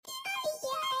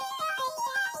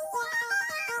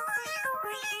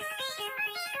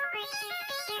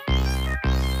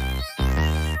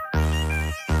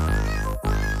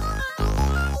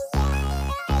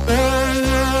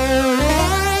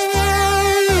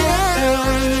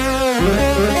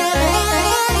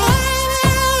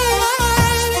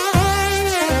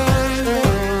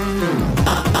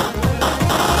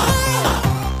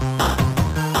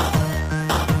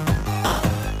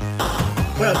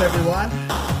What up, everyone?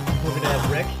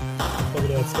 Pokemon Rick.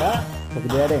 Pokemon Scott.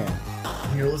 Pokemon Aaron.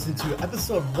 And you're listening to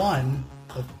episode 1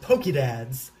 of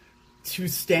Pokedads. To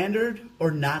standard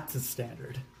or not to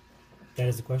standard? That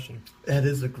is the question. That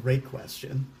is a great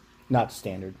question. Not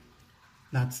standard.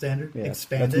 Not standard? Yeah,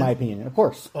 Expanded? That's my opinion. Of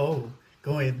course. Oh,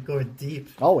 going deep.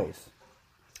 Always.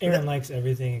 Aaron likes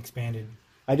everything expanded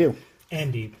I do.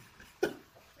 and deep.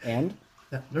 And?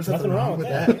 Yeah, there's nothing Nothing wrong with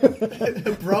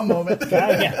that. Bro moment.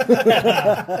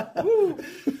 Yeah.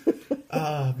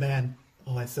 Oh, man.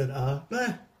 Oh, I said,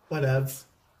 whatevs.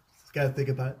 Just gotta think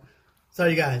about it. So,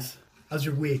 you guys, how's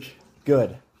your week?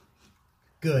 Good.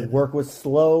 Good. Work was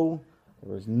slow.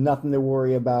 There was nothing to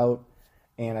worry about.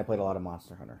 And I played a lot of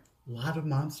Monster Hunter. A lot of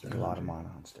Monster. A lot of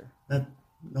Monster.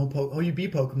 You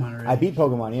beat Pokemon already. I beat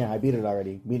Pokemon, yeah. I beat it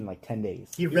already. Beat it in like 10 days.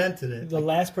 He rented it. The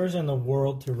last person in the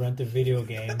world to rent a video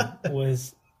game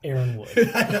was Aaron Wood.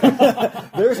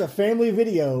 There's a family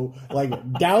video like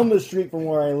down the street from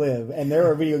where I live. And there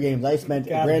are video games. I spent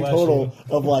God a grand bless total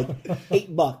you. of like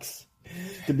 $8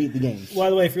 to beat the game. By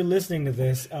the way, if you're listening to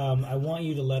this, I want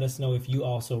you to let us know if you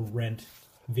also rent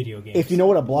video games. If you know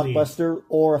what a Please. Blockbuster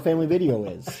or a family video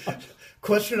is.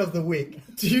 Question of the week: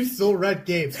 do you still rent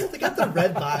games? They got the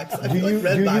Red Box. I feel like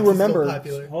Red do Box you is remember- so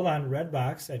popular. Hold on,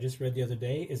 Redbox, I just read the other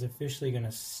day, is officially going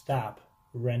to stop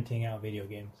renting out video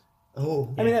games.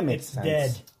 Oh, I mean, that makes It's sense.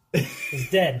 dead.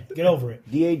 It's dead. Get over it.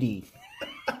 DAD.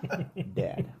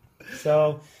 Dad.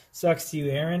 So, sucks to you,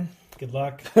 Aaron. Good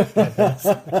luck.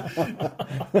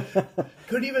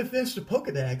 couldn't even finish the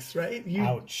Pokedex, right?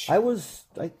 Ouch.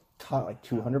 I taught like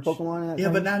 200 Pokemon in that Yeah,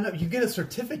 time. but now you get a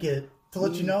certificate to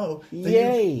let you know. that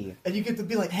Yay! and you get to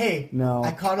be like, hey, No.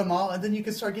 I caught them all, and then you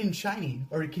can start getting shiny,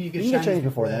 or can you get You can get shiny Chinese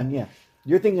before then, yeah.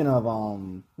 You're thinking of,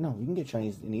 no, you can get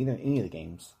Chinese in any of the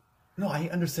games. No, I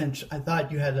understand. I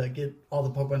thought you had to get all the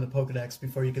Pokemon in the Pokedex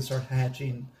before you could start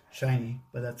hatching shiny,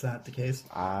 but that's not the case.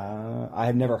 I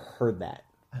have never heard that.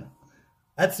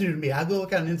 That's new to me. I go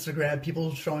look on Instagram,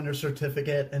 people showing their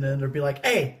certificate, and then they'll be like,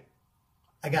 hey,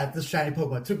 I got this shiny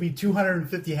Pokemon. It took me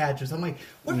 250 hatches. I'm like,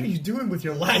 what are you doing with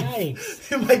your life?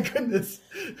 Yikes. My goodness.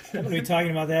 I'm going to be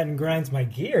talking about that and grinds my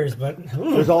gears, but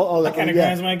There's all that kind of yeah.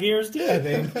 grinds my gears too, I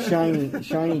think.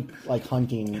 Shiny like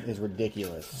hunting is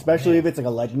ridiculous. Especially if it's like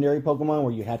a legendary Pokemon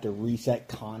where you have to reset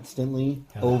constantly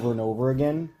over and over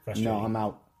again. Frustrating. No, I'm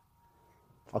out.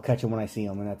 I'll catch them when I see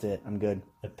them, and that's it. I'm good.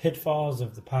 The pitfalls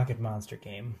of the Pocket Monster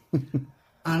game.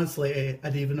 Honestly, I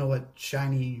didn't even know what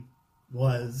shiny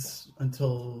was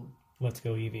until Let's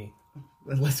go, Eevee.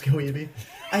 Let's Go Eevee.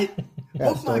 I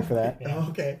got a story for that. Oh,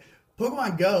 okay.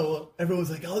 Pokemon Go, everyone's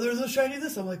like, oh, there's a shiny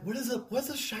this. I'm like, what's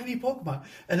a shiny Pokemon?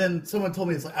 And then someone told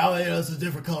me, it's like, oh, yeah, this is a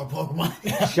different color Pokemon.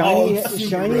 Shiny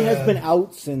has been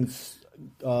out since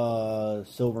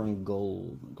Silver and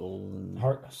Gold.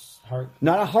 Heart.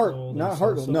 Not a heart. Gold Not a and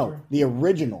heart. Gold. No, Silver? the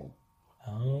original.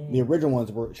 Oh. The original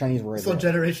ones were Chinese were. So there.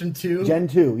 Generation 2? Gen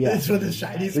 2, yeah. That's when the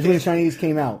shinies This is when the came. Chinese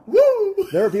came out. Woo!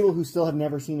 There are people who still have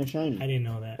never seen a shiny. I didn't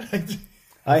know that.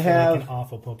 I Like an have.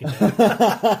 awful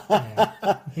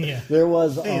Pokemon. yeah. There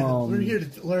was. Hey, we're here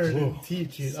to learn and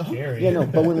teach, you know? Scary. Yeah, no,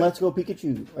 but when Let's Go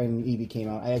Pikachu and Eevee came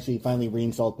out, I actually finally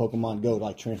reinstalled Pokemon Go to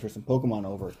like transfer some Pokemon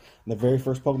over. And the very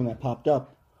first Pokemon that popped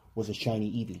up was a shiny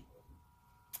Eevee.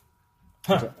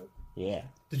 Huh. Yeah.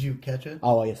 Did you catch it?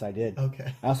 Oh, yes, I did.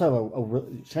 Okay. I also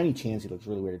have shiny Chansey. Looks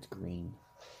really weird. It's green.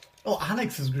 Oh,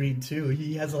 Onyx is green, too.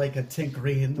 He has like a tint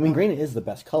green. I mean, green is the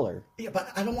best color. Yeah, but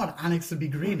I don't want Onyx to be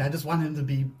green. I just want him to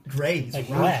be gray. He's Like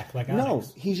round. black, like No,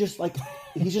 Onyx. he's just like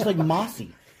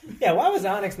mossy. Yeah, why was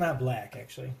Onyx not black,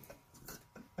 actually?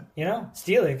 You know?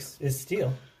 Steelix is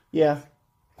steel. Yeah,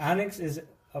 Onyx is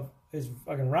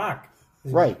fucking rock.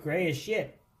 It's Right. gray as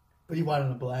shit. But you want him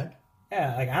to black?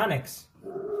 Yeah, like Onyx.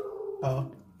 Oh.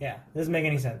 Yeah, doesn't make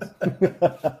any sense.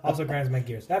 Also grinds my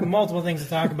gears. I have multiple things to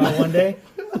talk about one day.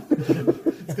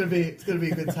 It's gonna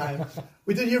be a good time.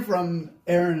 We did hear from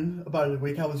Aaron about a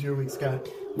week. How was your week, Scott?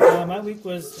 My week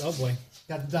was, oh boy,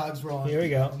 Got the dogs rolling. here we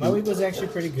go. My week was actually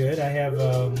pretty good. I have,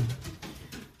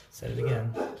 said it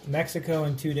again, Mexico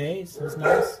in 2 days. That's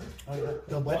nice. Oh, yeah.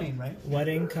 The wedding, right?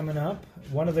 Wedding coming up.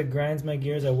 One of the grinds my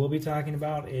gears I will be talking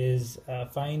about is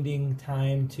finding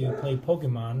time to play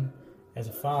Pokemon as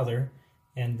a father.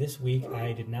 And this week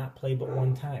I did not play but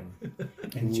one time.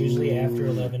 And it's usually after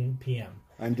 11 p.m.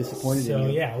 I'm disappointed So in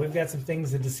you. yeah, we've got some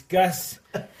things to discuss,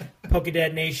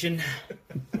 Pokedad Nation.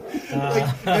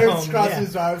 Like Eric's crossing yeah.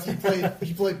 his arms.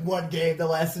 He played one game that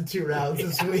lasted 2 rounds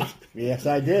this week. Yes,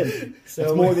 I did. So-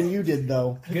 It's more than you did,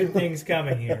 though. Good things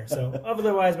coming here. So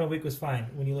otherwise, my week was fine.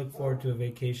 When you look forward to a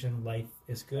vacation, life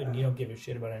is good, and you don't give a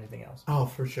shit about anything else. Oh,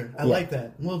 for sure. I Yeah. like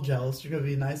that. I'm a little jealous. You're gonna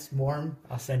be nice, warm.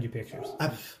 I'll send you pictures.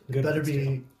 Good better ones, be.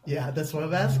 too. Yeah, that's what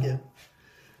I'm asking.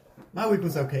 My week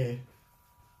was okay.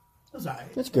 It was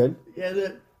alright. That's good. Yeah,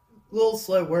 the little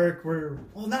slow at work. We're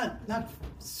not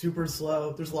super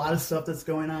slow. There's a lot of stuff that's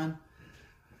going on.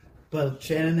 But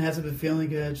Shannon hasn't been feeling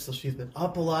good, so she's been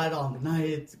up a lot all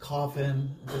night,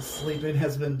 coughing, just sleeping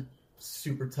has been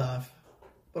super tough.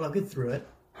 But I'll get through it.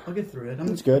 I'm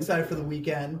That's good. excited for the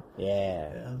weekend.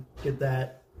 Yeah. Yeah, get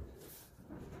that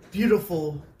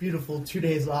beautiful 2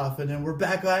 days off, and then we're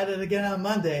back at it again on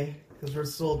Monday because we're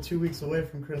still 2 weeks away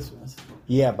from Christmas.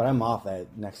 Yeah, but I'm off that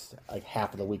next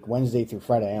half of the week. Wednesday through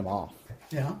Friday, I'm off.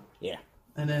 Yeah, Yeah.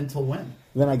 and then until when?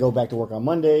 Then I go back to work on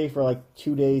Monday for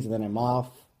 2 days, and then I'm off.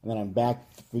 And then I'm back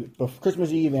for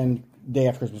Christmas Eve and day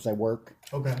after Christmas I work,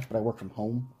 Okay, but I work from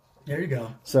home. there you go.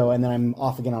 So and then I'm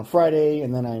off again on Friday,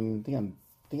 and then I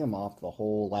think I'm off the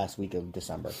whole last week of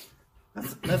December.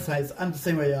 That's nice. I'm the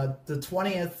same way. The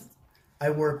 20th,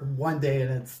 I work one day, and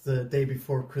it's the day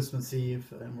before Christmas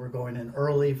Eve, and we're going in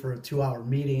early for a 2-hour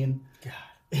meeting.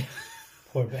 God,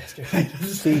 poor bastard.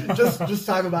 just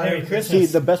talk about Merry it. Christmas. See,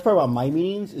 the best part about my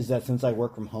meetings is that since I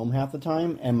work from home half the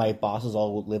time, and my bosses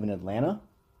all live in Atlanta,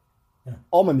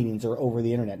 all my meetings are over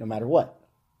the internet, no matter what.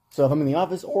 So if I'm in the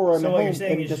office or I'm So at what home, you're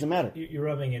saying it is doesn't matter. You're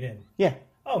rubbing it in. Yeah,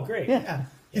 Oh, great. yeah. Yeah.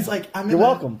 He's like, You're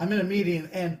welcome. I'm in a meeting,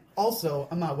 and also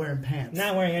I'm not wearing pants.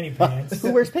 Not wearing any pants.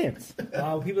 Who wears pants?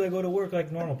 People that go to work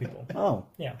like normal people. Oh,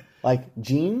 Yeah, like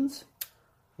jeans?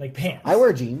 like pants. I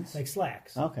wear jeans. like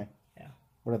slacks. Okay, Yeah,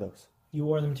 what are those? you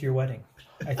wore them to your wedding,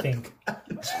 I think.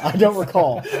 I don't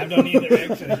recall. I don't either,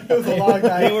 actually. It was a long They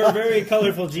night. were very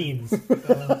colorful jeans.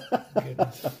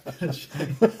 Goodness.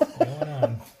 Going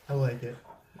on. I like it.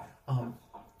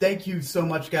 Thank you so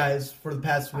much, guys, for the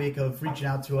past week of reaching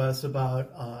out to us about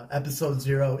episode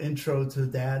 0, Intro to the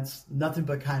Dads. Nothing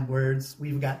but kind words.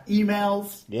 We've got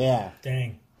emails. Yeah.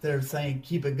 Dang. They're saying,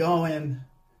 keep it going.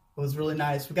 It was really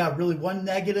nice. We got really one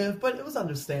negative, but it was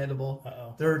understandable.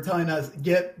 Uh-oh. They were telling us,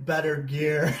 get better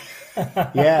gear.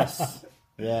 Yes.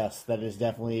 Yes, that is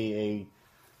definitely a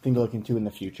thing to look into in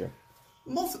the future.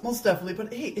 Most definitely.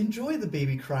 But hey, enjoy the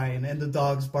baby crying and the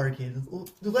dogs barking.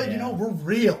 To let you Yeah. know we're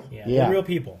real. Yeah, Yeah. we're real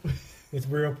people with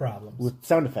real problems. With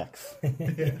sound effects.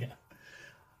 Yeah.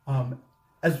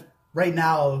 As right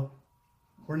now,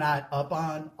 we're not up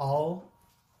on all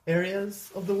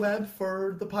areas of the web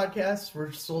for the podcast.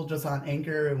 We're still just on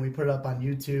Anchor, and we put it up on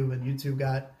YouTube, and YouTube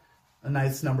got a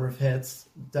nice number of hits.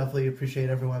 Definitely appreciate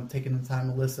everyone taking the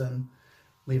time to listen,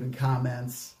 leaving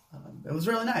comments. It was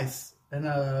really nice. And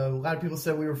a lot of people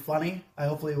said we were funny.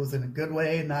 Hopefully it was in a good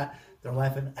way, not they're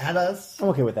laughing at us, I'm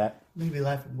okay with that. maybe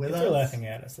laughing with If us. they're laughing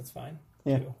at us, that's fine.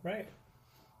 Yeah. Too, right?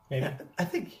 Maybe. I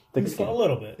think, Thick A skin.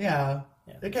 little bit. yeah,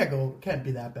 Yeah. it can't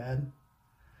be that bad.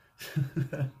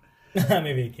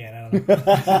 Maybe it can. I don't know.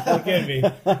 It could be.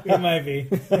 It might be.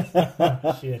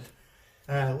 Shit.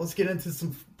 All right, let's get into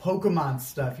some Pokemon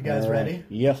stuff. You guys All right. ready?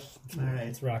 Yes. All right.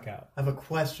 Let's rock out. I have a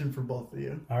question for both of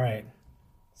you. All right.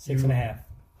 6.5.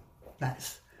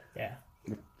 Nice. Yeah.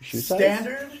 Shoe size?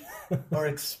 Standard or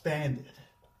expanded?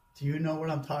 Do you know what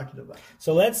I'm talking about?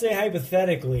 So let's say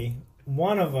hypothetically,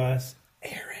 one of us,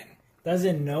 Aaron,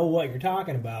 doesn't know what you're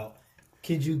talking about.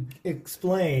 Could you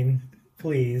explain,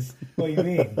 please, what you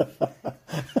mean?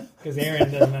 Because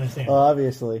Aaron doesn't understand.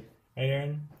 Obviously. Right,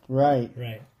 Aaron? Right.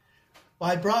 Right. Well,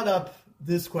 I brought up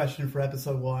this question for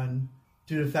episode 1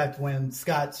 due to the fact when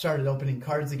Scott started opening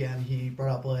cards again, he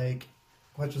brought up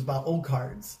questions about old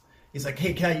cards. He's like,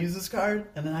 hey, can I use this card?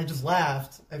 And then I just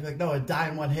laughed. I'd be like, no, it die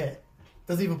in one hit.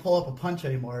 Doesn't even pull up a punch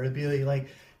anymore. It'd be like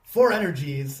 4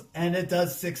 energies, and it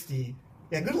does 60.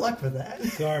 Yeah, good luck with that.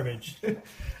 Garbage.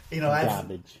 You know, as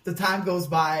Garbage. the time goes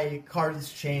by,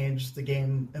 cards change, the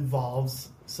game evolves.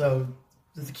 So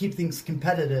to keep things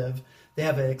competitive, they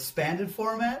have an expanded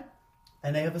format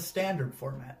and they have a standard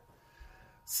format.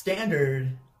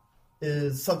 Standard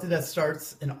is something that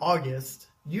starts in August.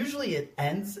 Usually it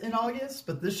ends in August,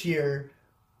 but this year,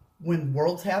 when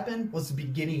Worlds happened, was the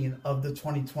beginning of the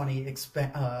 2020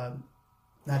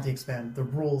 the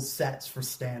rules sets for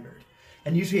Standard.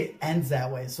 And usually it ends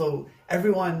that way. So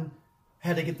everyone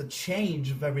had to get the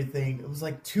change of everything. It was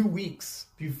like 2 weeks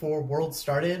before Worlds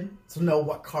started to know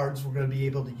what cards we're going to be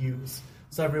able to use.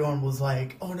 So everyone was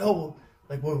like, oh no,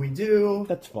 like what do we do?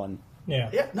 That's fun. Yeah.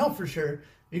 Yeah, no, for sure.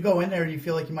 You go in there, you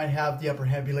feel like you might have the upper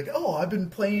hand, be like, oh, I've been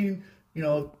playing,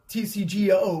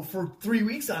 TCGO for 3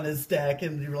 weeks on his deck.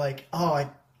 And you're like, oh, I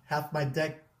half my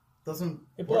deck doesn't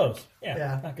It work. blows. Yeah,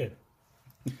 Yeah. not good.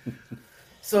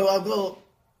 So I'll go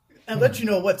and let you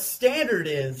know what standard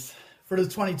is for the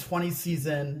 2020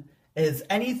 season is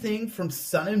anything from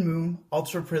Sun and Moon,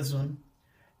 Ultra Prism,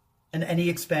 and any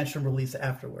expansion release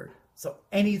afterward. So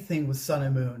anything with Sun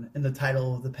and Moon in the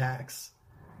title of the packs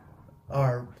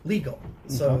are legal.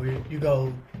 So you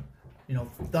go,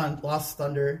 Lost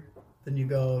Thunder, then you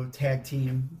go Tag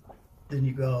Team, then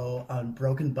you go on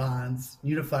Broken Bonds,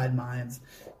 Unified Minds,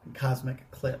 and Cosmic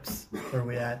Eclipse. Where are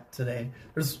we at today?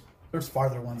 There's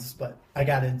farther ones, but I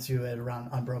got into it around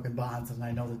Unbroken Bonds, and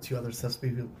I know the two other sets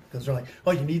people because they're like,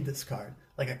 oh, you need this card,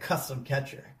 like a custom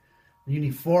catcher. You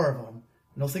need 4 of them.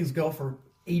 And those things go for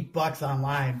 $8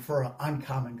 online for an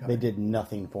uncommon card. They did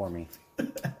nothing for me.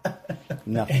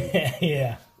 Nothing.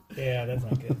 Yeah, that's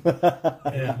not good.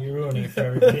 Yeah, you're ruining it for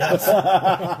everybody else.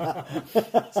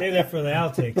 Save that for the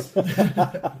outtakes.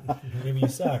 Maybe you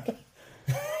suck.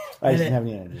 I just didn't have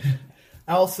any energy.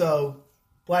 Also,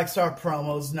 Black Star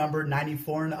promos numbered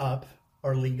 94 and up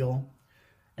are legal.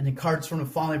 And the cards from the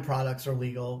following products are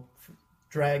legal.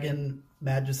 Dragon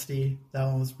Majesty, that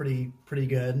one was pretty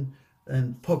good.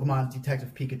 And Pokemon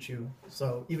Detective Pikachu.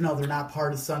 So even though they're not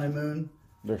part of Sun and Moon,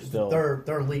 they're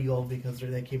legal because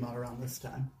they came out around this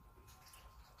time.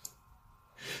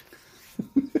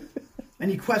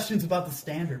 Any questions about the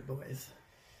standard, boys?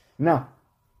 No.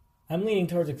 I'm leaning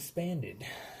towards expanded.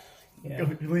 Yeah.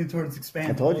 You're leaning towards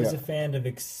expanded. I told I'm you. always a fan of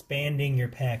expanding your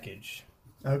package.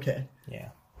 Okay. Yeah.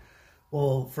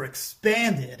 Well, for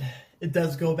expanded, it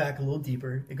does go back a little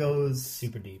deeper. It goes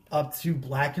Super deep. up to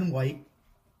black and white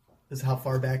is how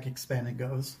far back expanded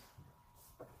goes.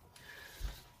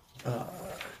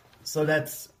 So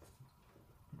that's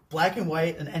black and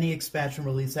white and any expansion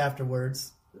release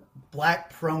afterwards.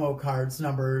 Black promo cards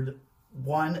numbered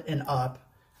 1 and up,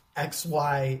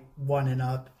 XY 1 and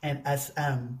up, and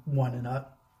SM 1 and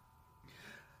up.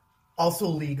 Also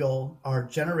legal are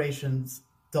Generations,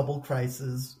 Double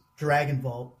Crisis, Dragon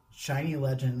Vault, Shiny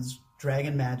Legends,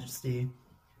 Dragon Majesty,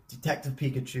 Detective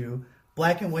Pikachu,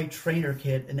 Black and White Trainer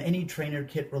Kit, and any Trainer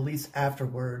Kit released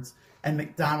afterwards, and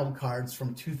McDonald cards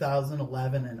from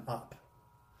 2011 and up.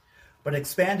 But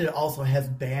Expanded also has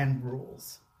banned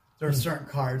rules. There are certain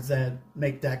cards that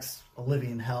make decks a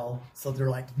living hell, so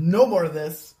they're like, no more of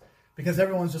this, because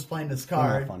everyone's just playing this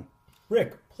card. Fun.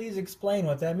 Rick, please explain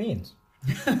what that means.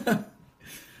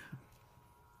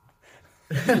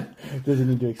 Doesn't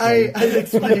need to I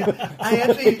explain.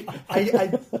 explained.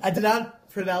 I did not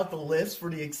print out the list for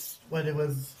when it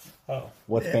was. Oh,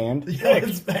 What's banned? Yeah,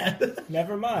 it's bad.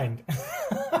 never mind.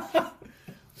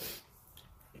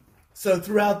 So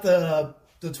throughout the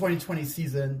 2020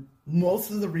 season, most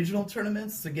of the regional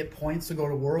tournaments to get points to go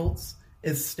to Worlds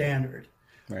is standard.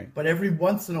 Right. But every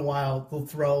once in a while, they'll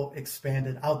throw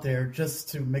expanded out there just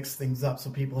to mix things up. So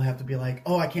people have to be like,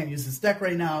 oh, I can't use this deck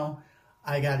right now.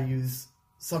 I got to use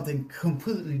something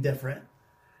completely different.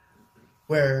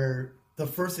 Where the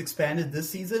first expanded this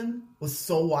season was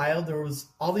so wild. There was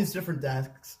all these different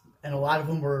decks, and a lot of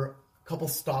them were a couple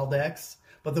stall decks.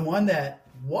 But the one that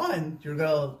won, you're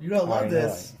gonna love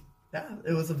this. Yeah,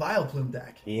 it was a Vileplume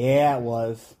deck. Yeah, it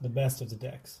was. The best of the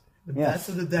decks. The Yes. best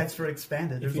of the decks were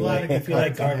expanded. There's If a you lot like, of good if you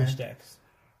like cards in there. garbage decks.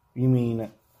 You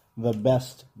mean the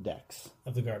best decks?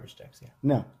 Of the garbage decks, yeah.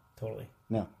 No. Totally.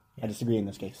 No. I disagree in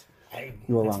this case. Hey,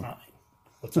 You were that's wrong. fine.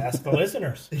 Let's ask the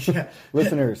listeners. Yeah.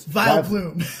 Listeners.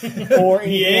 Vileplume. Or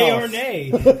anything Yay else. or nay?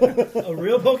 A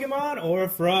real Pokemon or a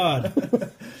fraud?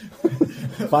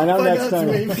 Find out next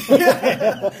time.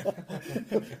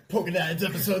 Pokedads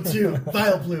episode 2.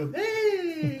 Vileplume.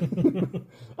 Hey!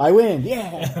 I win.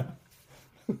 Yeah.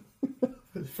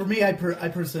 For me, I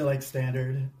personally like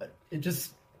standard. It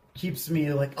just keeps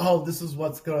me like, oh, this is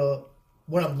what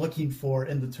I'm looking for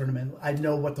in the tournament. I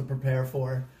know what to prepare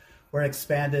for. Where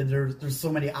expanded, there's so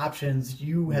many options.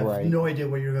 You have Right. no idea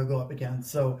what you're going to go up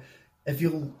against. So if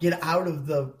you get out of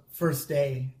the first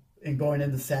day and going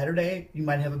into Saturday, you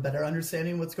might have a better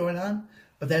understanding of what's going on.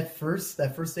 But that first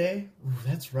day, ooh,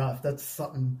 that's rough. That's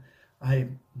something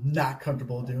I'm not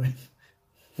comfortable doing.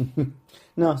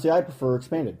 No, see, I prefer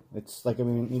expanded. It's like, I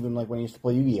mean, even like when I used to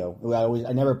play Yu-Gi-Oh,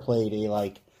 I never played a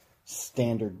like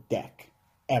standard deck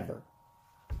ever.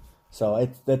 So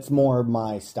that's more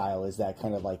my style. Is that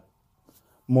kind of like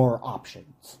more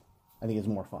options? I think it's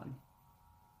more fun.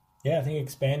 Yeah, I think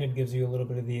expanded gives you a little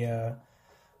bit of the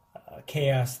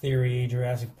chaos theory,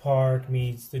 Jurassic Park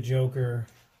meets the Joker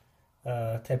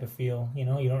type of feel. You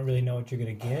know, you don't really know what you're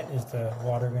going to get. Is the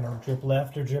water going to drip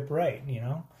left or drip right? You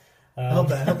know. I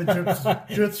hope it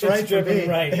drips right for dripping me.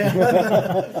 right.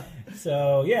 Yeah.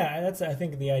 So yeah, I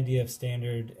think the idea of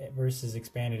standard versus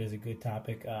expanded is a good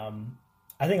topic.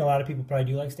 I think a lot of people probably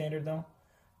do like standard though.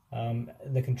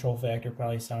 The control factor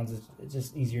probably sounds it's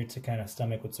just easier to kind of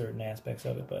stomach with certain aspects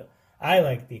of it, but I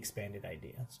like the expanded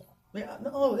idea. So Yeah,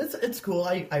 no, it's cool.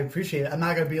 I appreciate it. I'm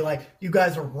not gonna be like, you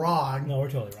guys are wrong. no, we're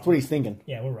totally wrong. That's what he's thinking.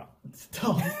 Yeah, we're wrong.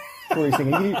 No. That's what he's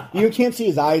thinking. You can't see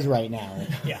his eyes right now.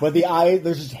 Yeah. But the eyes,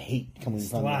 there's just hate coming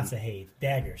from Lots them. of hate,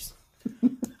 daggers.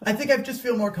 I think I just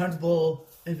feel more comfortable,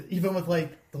 even with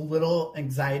like the little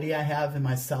anxiety I have in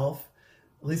myself.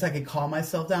 At least I could calm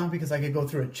myself down because I could go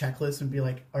through a checklist and be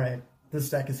like, all right, this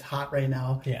deck is hot right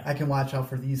now. Yeah. I can watch out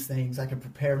for these things. I can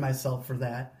prepare myself for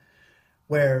that.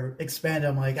 Where expand,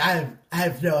 I'm like, I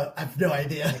have no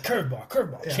idea.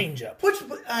 Curveball, change up. Which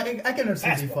I can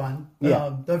understand be Fastball. fun.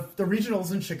 Yeah. The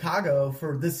regionals in Chicago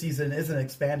for this season is an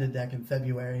expanded deck in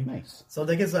February. Nice. So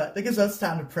that gives us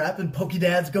time to prep, and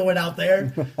Pokedad's going out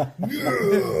there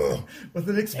with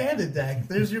an expanded deck.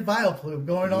 There's your Vileplume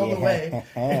going all the way.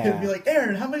 And it'll be like,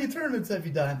 Aaron, how many tournaments have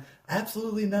you done?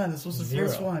 Absolutely none. This was the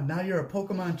first 0. one. Now you're a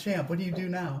Pokemon champ. What do you do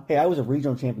now? Hey, I was a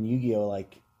regional champ in Yu-Gi-Oh!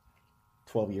 Like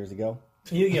 12 years ago.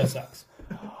 Yu-Gi-Oh sucks.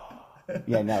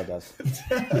 Yeah, now it does.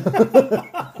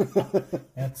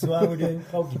 That's why we're doing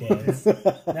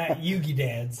Pokedads, not Yu-Gi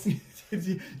Dads.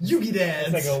 Yugi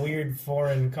Dads. It's like a weird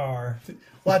foreign car.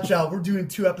 Watch out. We're doing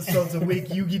 2 episodes a week.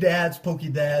 Yugi Dads,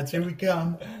 Pokedads. Here we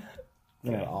come.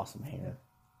 You have awesome hair.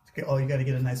 Oh, you got to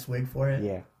get a nice wig for it?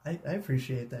 Yeah. I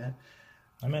appreciate that.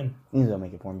 I'm in. He's gonna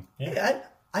make it for me. Yeah. Yeah,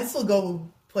 I still go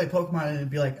play Pokemon and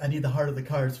be like, I need the heart of the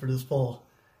cards for this pull.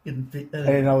 And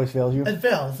it always fails you. It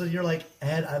fails. So you're like,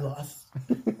 and I lost.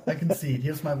 I concede.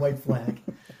 Here's my white flag.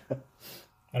 I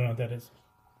don't know what that is.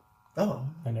 Oh.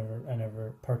 I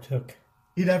never partook.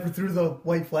 You never threw the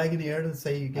white flag in the air to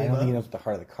say you I gave don't up? think he knows what the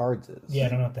heart of the cards is. Yeah, I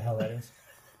don't know what the hell that is.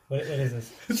 What is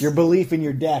this? It's your belief in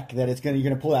your deck that you're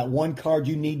gonna pull that one card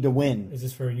you need to win. Is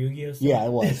this for Yu-Gi-Oh stuff? Yeah,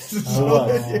 it was. It Oh,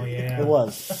 was. yeah. It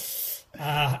was.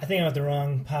 I think I'm at the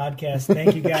wrong podcast.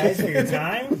 Thank you guys for your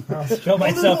time. I'll show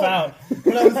myself no. out.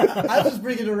 But I was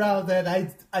bringing around that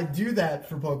I do that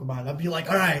for Pokemon. I'll be like,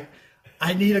 all right,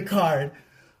 I need a card.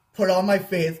 Put all my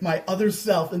faith, my other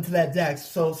self into that deck.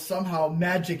 So somehow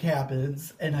magic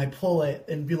happens and I pull it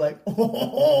and be like,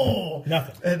 oh.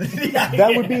 Nothing. And, yeah.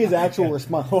 That would be his actual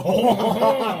response.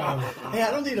 Hey,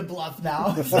 I don't need a bluff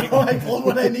now. So I pulled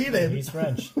what I needed. He's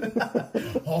French.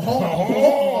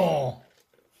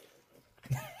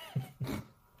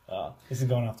 This is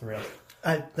going off the rails.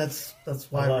 That's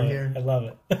why I love we're it. here. I love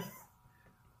it.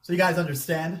 So you guys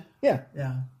understand? Yeah.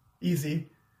 Yeah. Easy.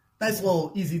 Nice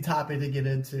little easy topic to get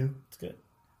into. It's good.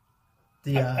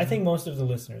 I I think most of the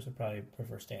listeners would probably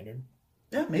prefer standard.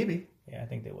 Yeah, maybe. Yeah, I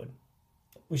think they would.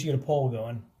 We should get a poll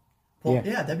going. Well, Yeah.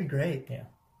 yeah, that'd be great. Yeah.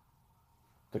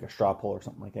 Like a straw poll or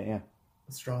something like that, yeah.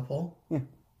 A straw poll. Yeah.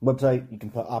 Website, you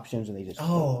can put options and they just...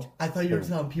 Oh, I thought you were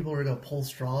telling people were going to pull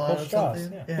straw Pull or straws,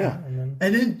 something. yeah. And then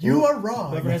And then you are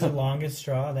wrong. whoever has the longest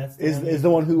straw, that's the one. is the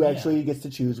one who actually gets to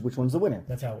choose which one's the winner.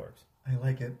 That's how it works. I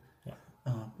like it. Yeah.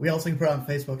 We also can put it on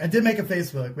Facebook. I did make a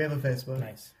Facebook. We have a Facebook.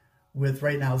 Nice. With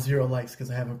right now 0 likes because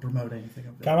I haven't promoted anything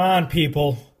of it. Come on,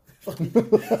 people. It's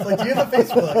like, do you have a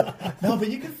Facebook? No, but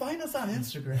you can find us on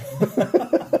Instagram.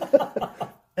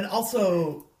 And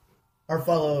also, our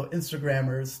fellow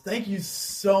Instagrammers, thank you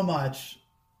so much.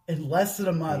 In less than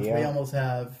a month, we Yeah. almost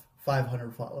have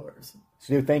 500 followers.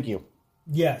 Stu, thank you.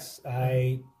 Yes,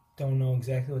 I don't know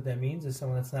exactly what that means as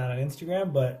someone that's not on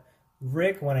Instagram, but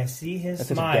Rick, when I see his That's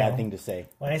such smile, a bad thing to say.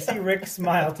 when I see Rick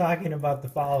smile talking about the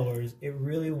followers, it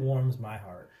really warms my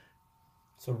heart.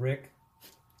 So Rick,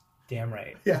 damn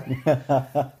right. Yeah,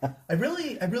 I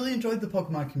really enjoyed the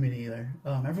Pokemon community there.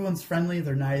 Everyone's friendly,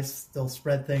 they're nice, they'll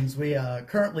spread things. We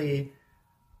currently,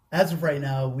 as of right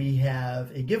now, we have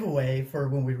a giveaway for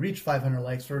when we reach 500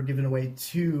 likes. We're giving away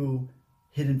 2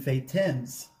 Hidden Fate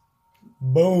tins.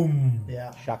 Boom.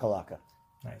 Yeah, Shakalaka.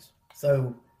 Nice.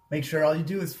 so make sure all you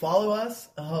do is follow us.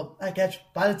 I catch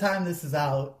by the time this is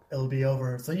out, it'll be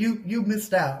over. So you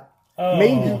missed out. Oh,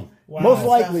 Maybe. wow. Most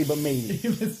likely, but maybe. You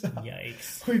missed out.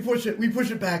 Yikes. We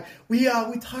push it back. We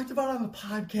talked about it on the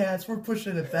podcast. We're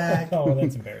pushing it back. Oh,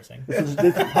 that's embarrassing. This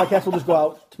podcast will just go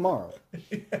out tomorrow.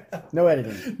 No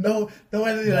editing. No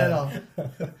editing at all.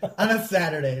 On a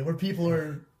Saturday where people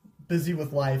are busy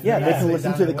with life. Yeah, and they can sit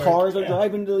listen down to the and work. cars they're Yeah.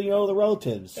 driving to, the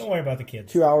relatives. Don't worry about the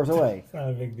kids. 2 hours away. It's not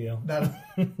a big deal.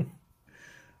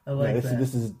 I like Yeah, that.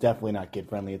 this is definitely not kid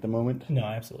friendly at the moment. No,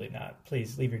 absolutely not.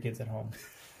 Please leave your kids at home.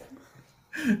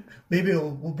 Maybe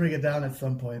we'll bring it down at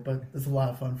some point, but it's a lot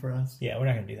of fun for us. Yeah, we're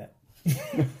not going to do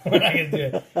that. We're not going to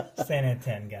do it. Stand at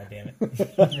 10,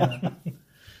 goddammit.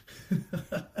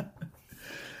 Yeah.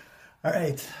 All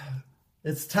right.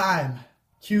 It's time.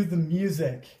 Cue the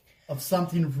music of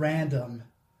something random.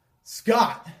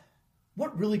 Scott,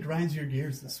 what really grinds your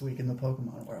gears this week in the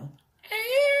Pokemon world?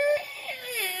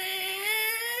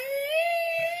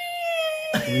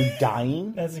 Are you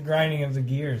dying? That's the grinding of the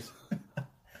gears.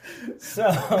 So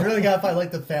I really got to find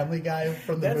like the Family Guy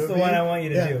from the movie. that's the one I want you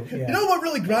to do. Yeah. You know what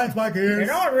really grinds my gears? You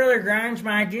know what really grinds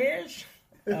my gears?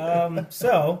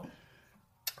 So,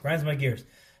 grinds my gears.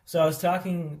 So I was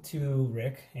talking to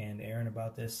Rick and Aaron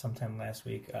about this sometime last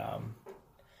week. I'm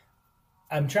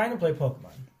trying to play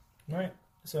Pokemon, right?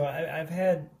 So I've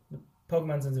had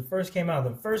Pokemon since it first came out.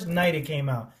 The first night it came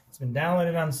out. It's been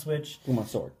downloaded on Switch. Pokemon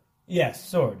Sword. Yes,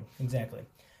 Sword, exactly.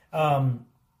 And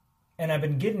I've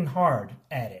been getting hard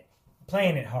at it.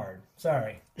 Playing it hard.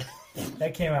 Sorry.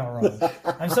 That came out wrong.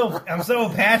 I'm so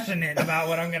passionate about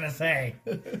what I'm gonna say.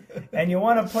 And you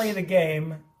want to play the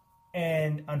game,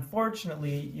 and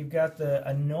unfortunately, you've got the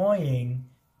annoying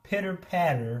pitter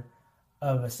patter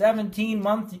of a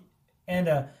 17-month and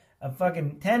a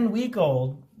fucking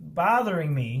 10-week-old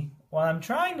bothering me while I'm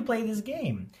trying to play this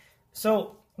game.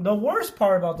 So the worst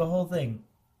part about the whole thing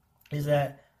is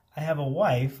that I have a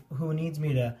wife who needs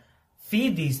me to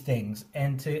feed these things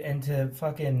and to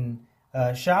fucking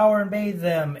shower and bathe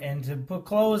them and to put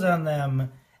clothes on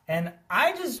them, and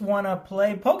I just want to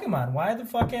play Pokemon. Why the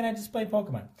fuck can't I just play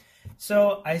Pokemon?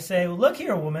 So I say, well, look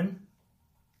here, woman,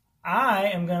 I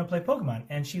am going to play Pokemon.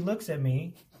 And she looks at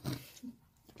me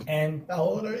and... How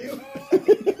old are you?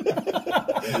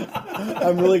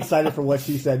 I'm really excited for what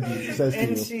she says to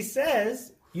and you. she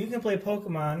says, you can play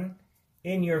Pokemon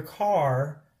in your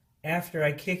car after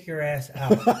I kick your ass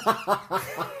out.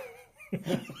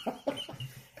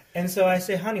 And so I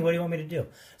say, honey, what do you want me to do?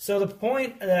 So the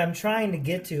point that I'm trying to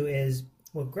get to is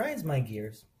what grinds my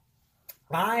gears.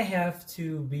 I have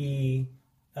to be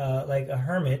like a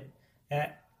hermit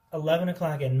at 11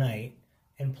 o'clock at night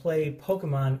and play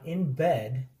Pokemon in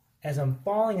bed as I'm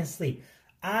falling asleep.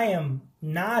 I am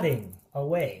nodding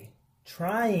away,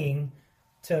 trying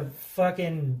to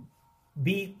fucking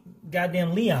beat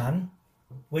goddamn Leon,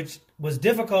 which was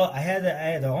difficult. I had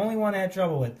the only one I had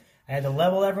trouble with. I had to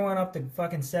level everyone up to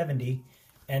fucking 70,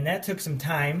 and that took some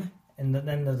time. And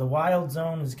then the wild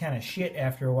zone was kind of shit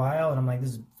after a while, and I'm like,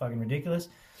 this is fucking ridiculous.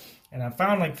 And I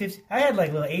found like 50. I had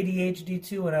like little ADHD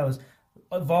too when I was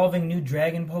evolving new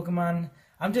dragon Pokemon.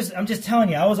 I'm just telling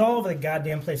you, I was all over the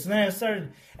goddamn place. And then I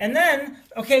started, and then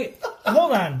okay,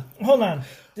 hold on.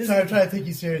 Sorry, I'm trying to take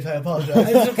you serious. I apologize.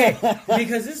 It's okay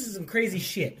because this is some crazy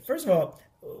shit. First of all,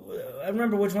 I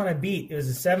remember which one I beat. It was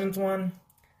the 7th one.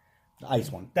 The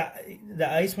ice one.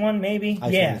 The ice one, maybe?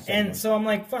 Ice yeah. one, And so I'm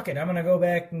like, fuck it. I'm going to go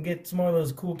back and get some more of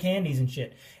those cool candies and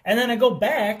shit. And then I go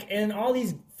back, and all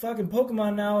these fucking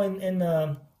Pokemon now in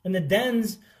the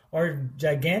dens are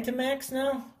Gigantamax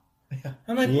now. Yeah.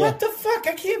 I'm like, what the fuck?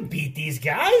 I can't beat these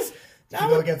guys. Did you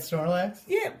go against Snorlax?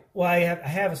 Yeah. Well, I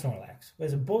have a Snorlax. But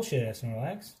it's a bullshit-ass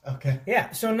Snorlax. Okay.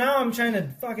 Yeah. So now I'm trying to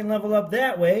fucking level up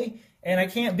that way. And I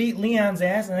can't beat Leon's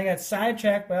ass, and I got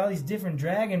sidetracked by all these different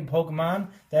dragon Pokemon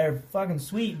that are fucking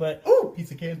sweet, but... Ooh,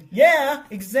 piece of candy. Yeah,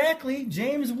 exactly.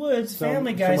 James Woods,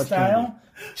 Family Guy style,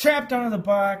 trapped under the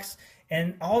box,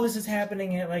 and all this is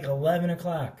happening at like 11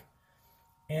 o'clock.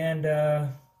 And, yeah,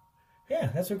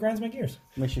 that's what grinds my gears.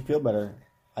 Makes you feel better.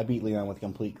 I beat Leon with a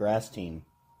complete grass team.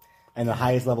 And the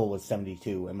highest level was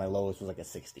 72, and my lowest was like a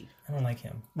 60. I don't like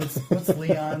him. What's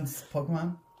Leon's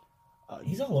Pokemon?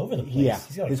 He's all over the place. Yeah,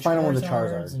 He's got, like, his final one's a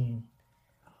Charizards Charizard.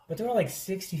 but they're all like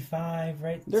 65,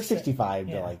 right? They're 65.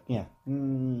 Yeah. They're like, maybe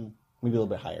a little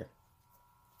bit higher.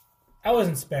 I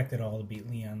wasn't spec'd at all to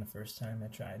beat Leon the first time I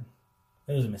tried.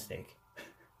 It was a mistake.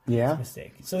 Yeah?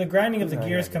 Mistake. So the grinding of the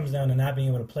gears comes down to not being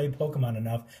able to play Pokemon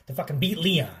enough to fucking beat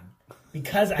Leon.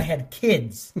 Because I had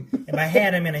kids. If I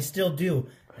had him, and I still do,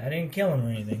 I didn't kill him or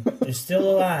anything. They're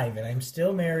still alive, and I'm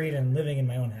still married and living in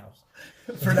my own house.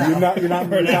 For now. You're not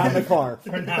in the car.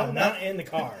 For now, not in the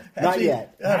car. Not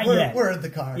yet. Not we're, yet. We're in the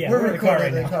car. Yeah, we're we're in the car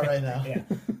recording right in the car right now. Yeah.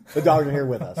 The dogs are here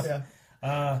with us. Yeah.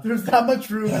 There's not much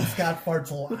room, and Scott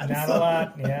farts a lot. Not a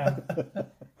lot, yeah.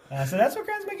 So that's what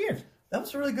grinds my gears. That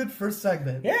was a really good first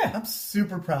segment. Yeah. I'm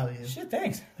super proud of you. Shit,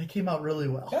 thanks. That came out really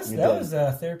well. That was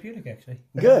therapeutic, actually.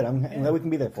 Good. I'm glad we can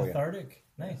be there for you. Cathartic.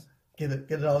 Nice. Get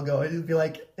it all going. It'd be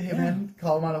like, hey man,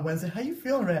 call him on a Wednesday. How you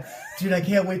feeling, man? Dude, I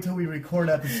can't wait till we record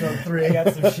episode 3. I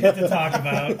got some shit to talk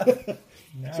about.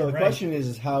 So the question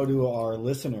is how do our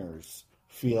listeners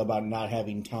feel about not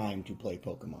having time to play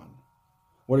Pokemon?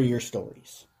 What are your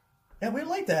stories? Yeah, we'd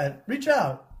like that. Reach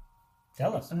out.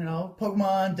 Tell us. I don't know,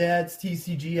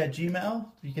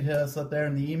 PokemonDadsTCG@gmail. You can hit us up there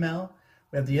in the email.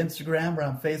 We have the Instagram. We're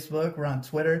on Facebook. We're on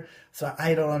Twitter. So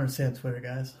I don't understand Twitter,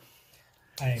 guys.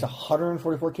 It's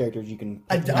 144 characters. You can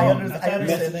I put understand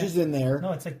messages that. in there.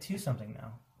 No, it's like 2 something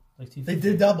now. Like They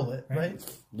did double it, right?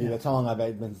 Dude, that's how long I've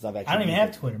been since I've actually. I don't even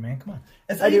used have Twitter, man. Come on.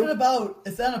 It's not even about.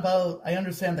 It's not about. I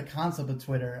understand the concept of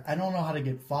Twitter. I don't know how to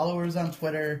get followers on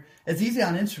Twitter. It's easy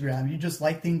on Instagram. You just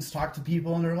like things, talk to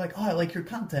people, and they're like, "Oh, I like your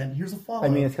content. Here's a follow." I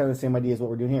mean, it's kind of the same idea as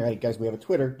what we're doing here. Hey, guys, we have a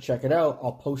Twitter. Check it out.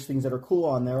 I'll post things that are cool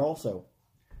on there also.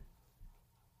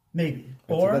 Maybe.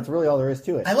 That's really all there is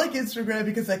to it. I like Instagram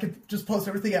because I could just post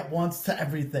everything at once to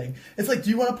everything. It's like, do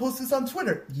you want to post this on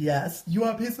Twitter? Yes. You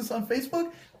want to post this on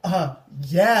Facebook?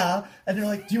 Yeah. And they're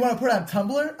like, do you want to put it on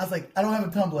Tumblr? I was like, I don't have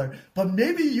a Tumblr, but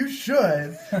maybe you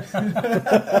should.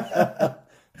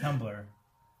 Tumblr.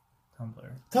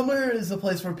 Tumblr is a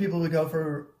place where people would go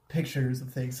for pictures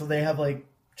of things. So they have like,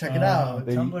 check it out.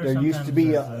 There Tumblr used to be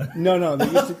no.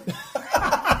 There used to.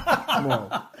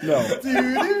 No.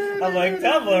 I'm like,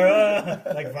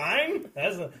 Tumblr, like Vine?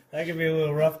 That could be a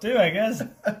little rough too, I guess.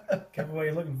 Careful what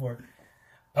you're looking for.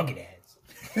 Pokedads.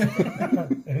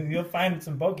 You'll find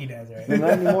some Pokedads, right? Not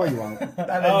anymore, you won't.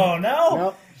 Oh, no?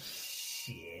 Nope.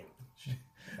 Shit.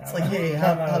 It's like, hey,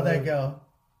 how'd that go?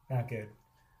 Not good.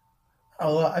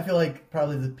 Oh, well, I feel like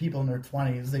probably the people in their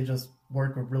 20s, they just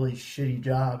work a really shitty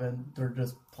job and they're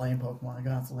just playing Pokemon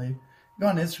constantly. You go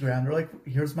on Instagram, they're like,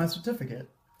 here's my certificate.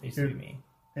 It used to be me.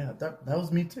 Yeah, that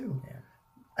was me too. Yeah.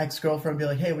 Ex-girlfriend be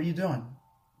like, hey, what are you doing?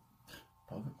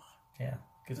 Pokemon. Yeah.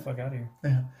 Get the fuck out of here.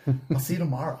 Yeah. I'll see you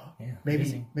tomorrow. Yeah. Maybe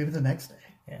Busy. the next day.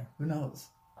 Yeah. Who knows?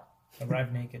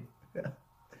 Arrive naked. Yeah.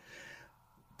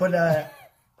 But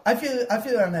I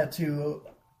feel on that too.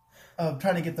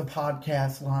 Trying to get the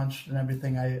podcast launched and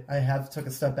everything. I have took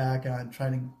a step back on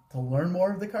trying to learn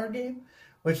more of the card game,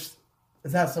 which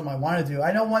is not something I want to do.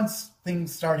 I know once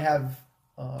things start have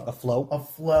a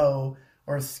flow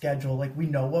or a schedule, like we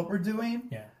know what we're doing.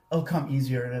 Yeah. It'll come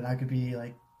easier, and I could be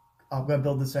like, I'm gonna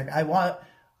build this deck.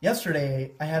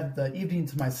 Yesterday, I had the evening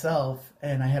to myself,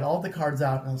 and I had all the cards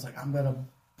out, and I was like, I'm gonna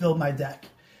build my deck.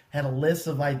 Had a list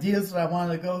of ideas that I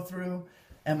wanted to go through,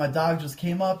 and my dog just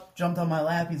came up, jumped on my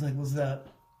lap. He's like, "What's that?"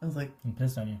 I was like, I'm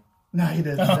pissed on you. "No, he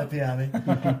didn't." He's happy at me.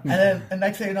 And then the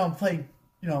next thing you know, I'm playing,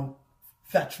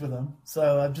 fetch with him.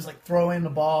 So I'm just like throwing the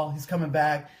ball. He's coming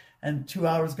back, and 2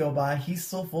 hours go by. He's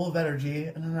still full of energy,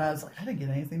 and then I was like, I didn't get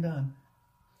anything done.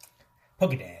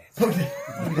 Pokedads.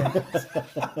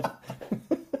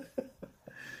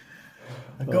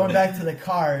 Going back to the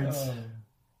cards,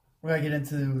 we're gonna get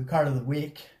into the card of the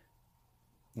week.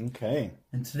 Okay.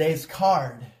 And today's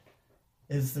card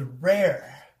is the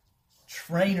rare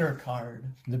trainer card.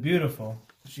 The beautiful.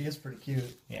 She is pretty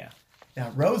cute. Yeah.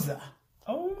 Yeah, Rosa.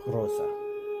 Oh. Rosa.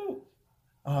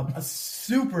 A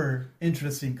super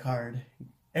interesting card.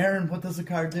 Aaron, what does the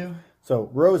card do? So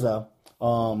Rosa,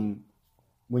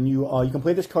 when you can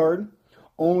play this card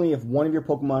only if one of your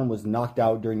Pokemon was knocked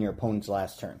out during your opponent's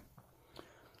last turn.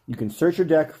 You can search your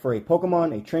deck for a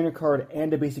Pokemon, a trainer card,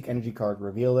 and a basic energy card,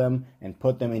 reveal them, and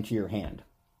put them into your hand.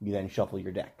 You then shuffle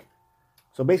your deck.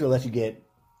 So basically, it lets you get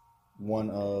one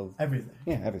of... Everything.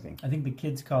 Yeah, everything. I think the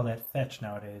kids call that fetch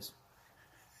nowadays.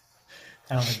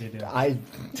 I don't think they do. I...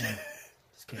 Yeah.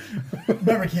 Just kidding.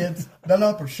 Remember, kids, nut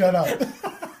up or shut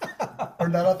up. Or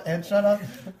nut up and shut up.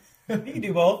 You can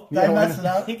do both. Did I mess it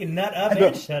up? You can nut up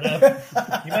and shut up.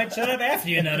 You might shut up after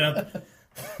you nut up.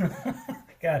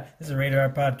 God, this is a Radar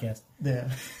podcast. Yeah.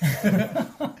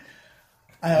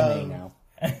 now.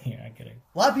 You're not kidding.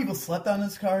 A lot of people slept on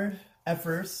this card at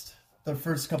first. The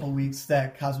first couple weeks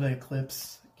that Cosmic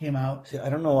Eclipse came out. See, I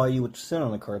don't know why you would sit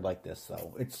on a card like this,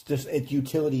 though. It's just, its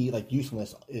utility, like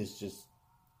usefulness, is just...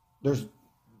 There's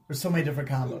so many different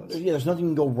combos. Yeah, there's nothing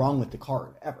can go wrong with the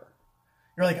card, ever.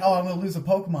 You're like, oh, I'm going to lose a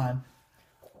Pokemon.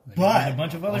 But a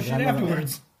bunch of other shit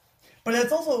afterwards. But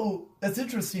that's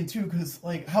interesting, too, because,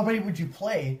 like, how many would you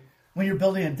play when you're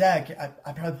building a deck?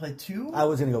 I probably play 2. I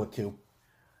was going to go with 2.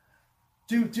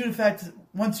 Due to the fact,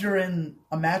 once you're in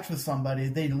a match with somebody,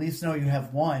 they at least know you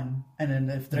have 1. And then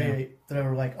if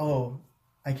they're like, oh,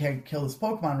 I can't kill this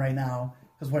Pokemon right now,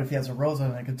 because what if he has a Rosa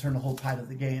and I can turn the whole tide of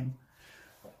the game?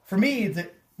 For me,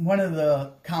 one of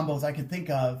the combos I could think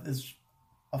of is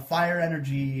a Fire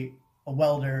Energy, a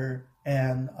Welder,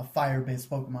 and a Fire-based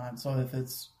Pokemon. So if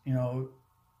it's,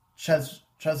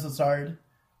 Charizard,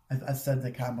 I said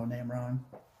the combo name wrong.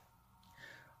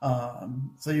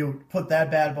 So you put that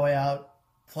bad boy out,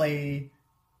 play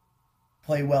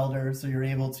Welder, so you're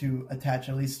able to attach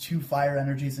at least 2 Fire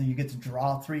Energies, and you get to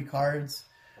draw 3 cards.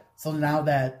 So now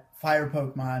that Fire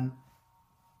Pokemon,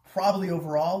 probably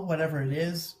overall, whatever it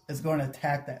is going to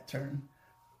attack that turn.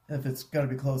 If it's going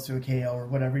to be close to a KO or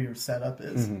whatever your setup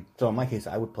is. Mm-hmm. So in my case,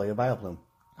 I would play a Vileplume.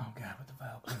 Oh, God, with the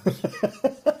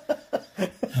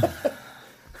Vileplume.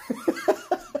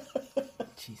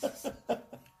 Jesus.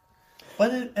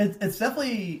 But it's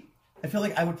definitely I feel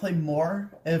like I would play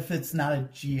more if it's not a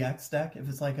GX deck. If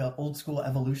it's like an old school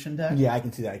evolution deck. Yeah, I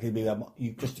can see that. It could be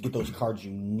you just to get those cards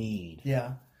you need.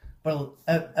 Yeah, but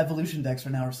evolution decks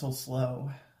right now are so slow,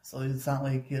 so it's not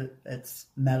like it's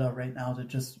meta right now to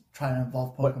just try to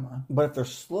evolve Pokemon. But if they're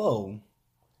slow,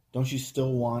 don't you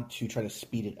still want to try to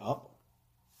speed it up?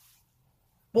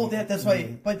 Well, that's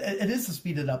why, but it is to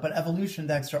speed it up. But evolution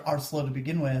decks are slow to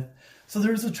begin with. So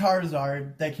there's a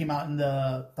Charizard that came out in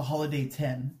the Holiday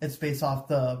 10. It's based off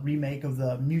the remake of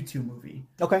the Mewtwo movie.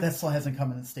 Okay. That still hasn't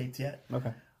come in the States yet.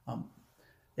 Okay.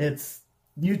 It's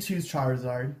Mewtwo's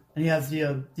Charizard, and he has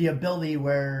the ability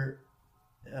where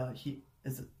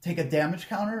take a damage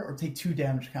counter or take 2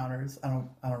 damage counters. I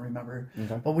don't remember.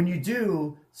 Okay. But when you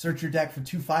do, search your deck for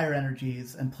 2 fire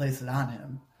energies and place it on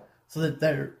him. So that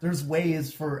there's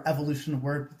ways for evolution to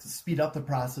work to speed up the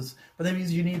process. But that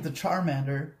means you need the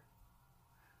Charmander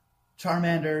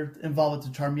involve it to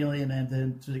Charmeleon, and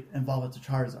then to involve it to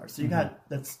Charizard. So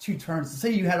that's 2 turns. So say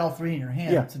you had all 3 in your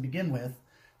hand to begin with,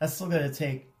 that's still going to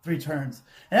take 3 turns.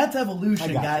 And that's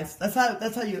evolution, guys. That's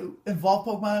how you evolve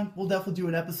Pokemon. We'll definitely do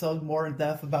an episode more in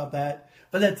depth about that.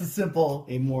 But that's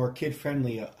a more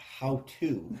kid-friendly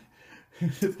how-to.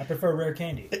 I prefer rare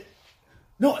candy.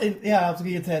 No, I was going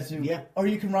to get to that too. Yeah. Or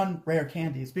you can run rare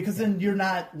candies, because then you're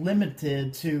not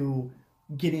limited to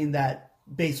getting that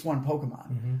base 1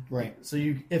 Pokemon. Mm-hmm. Right. So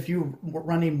if you're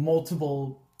running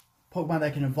multiple Pokemon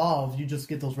that can evolve, you just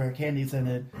get those rare candies and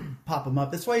it pop them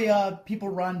up. That's why people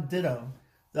run Ditto.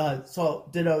 So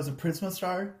Ditto is a Prisma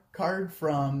Star card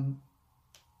from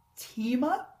Team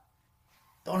Up.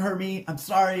 Don't hurt me. I'm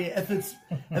sorry if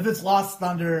it's Lost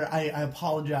Thunder. I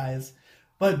apologize.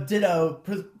 But Ditto,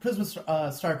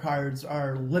 Prisma Star cards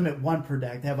are limit 1 per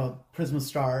deck. They have a Prisma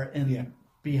Star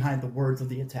behind the words of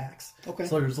the attacks. Okay.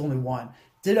 So there's only 1.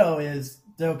 Ditto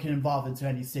can evolve into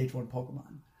any Stage 1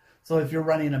 Pokemon. So if you're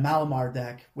running a Malamar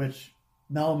deck, which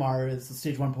Malamar is a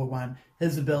Stage 1 Pokemon,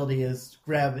 his ability is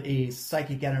grab a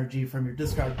Psychic Energy from your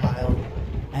discard pile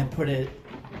and put it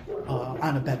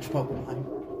on a bench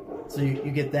Pokemon. So you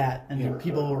get that. And then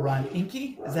people will run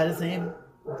Inkay. Is that his name?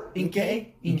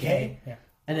 Inkay? Yeah.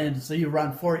 And then, so you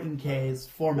run 4 Inkays,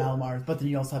 4 Malamars, but then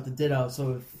you also have the Ditto.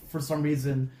 So if for some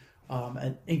reason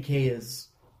an Inkay is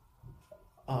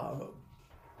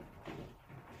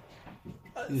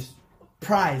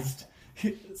prized,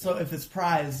 so if it's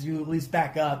prized, you at least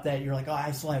back up that you're like, oh,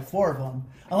 I still have 4 of them.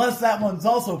 Unless that one's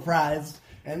also prized.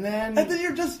 And then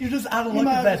you're just out of luck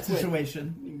with that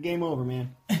situation. Game over,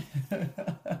 man.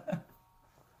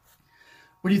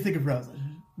 What do you think of Rosa?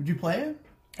 Would you play it?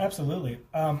 Absolutely.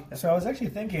 So I was actually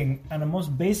thinking, on a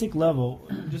most basic level,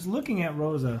 just looking at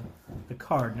Rosa, the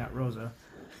card, not Rosa,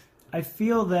 I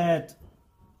feel that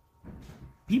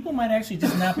people might actually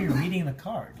just not be reading the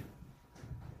card.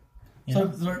 So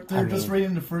they're just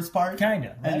reading the first part? Kind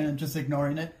of. Right? And then just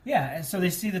ignoring it? Yeah, and so they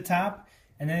see the top,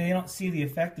 and then they don't see the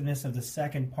effectiveness of the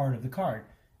second part of the card.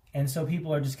 And so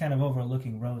people are just kind of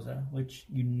overlooking Rosa, which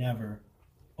you never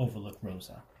overlook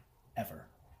Rosa. Ever.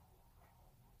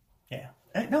 Yeah.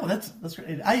 No, that's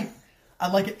great. I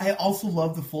like it. I also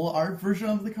love the full art version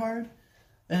of the card,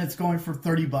 and it's going for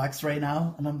 $30 right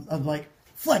now. And I'm like,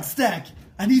 flex deck.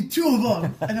 I need 2 of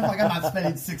them. And I'm like, I'm not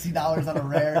spending $60 on a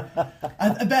rare.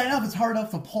 I bet enough it's hard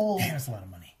enough to pull. Damn, that's a lot of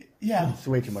money. Yeah, It's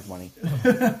way too much money.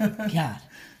 God.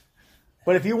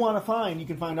 But if you want to find, you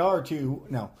can find our 2.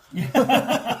 No.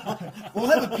 we'll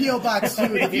have a PO box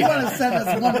too. If you want to send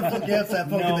us wonderful gifts at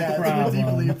Pokedads, problem. we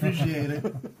deeply appreciate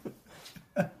it.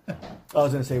 I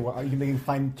was going to say, well, you can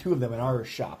find 2 of them in our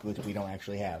shop, which we don't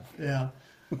actually have. Yeah.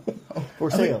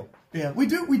 For sale. Yeah, we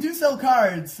do sell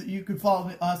cards. You can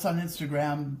follow us on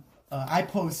Instagram. I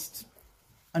post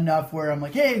enough where I'm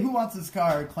like, hey, who wants this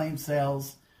card? Claim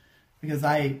sales. Because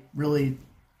I really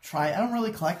I don't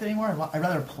really collect anymore. I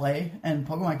rather play, and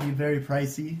Pokemon can be very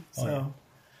pricey. So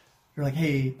you're like,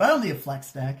 hey, but I don't need a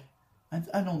flex deck.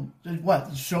 I don't,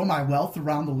 show my wealth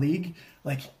around the league?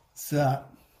 Like, suck.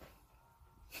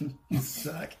 You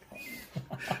suck.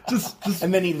 just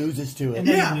And then he loses to it. And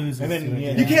then Yeah. he loses And then- to it.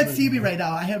 yeah. You can't see me right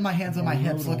now. I have my hands on my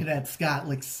hips looking at Scott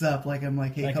like sup, like I'm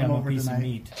like, hey, Like come I'm over a piece tonight.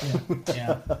 of meat.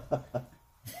 Yeah.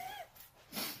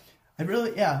 I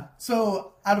really, yeah.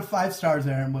 So out of 5 stars,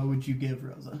 Aaron, what would you give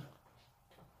Rosa?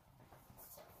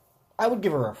 I would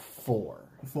give her a 4.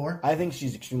 4? I think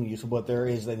she's extremely useful, but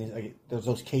there's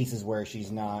those cases where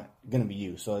she's not going to be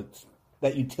used. So it's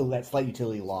that slight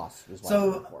utility loss is why I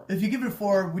give her So a 4. if you give it a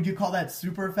 4, would you call that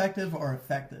super effective or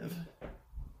effective?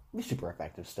 It's super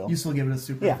effective still. You still give it a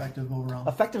super Yeah. effective overall.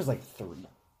 Effective is like 3.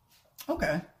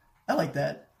 Okay. I like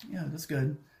that. Yeah, that's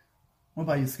good. What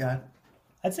about you, Scott?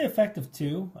 I'd say effective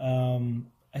too.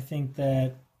 I think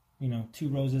that 2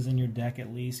 roses in your deck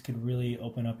at least could really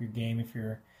open up your game if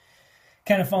you're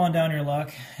kind of falling down your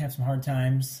luck, have some hard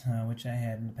times, which I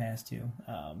had in the past too.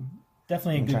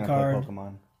 Definitely a good card.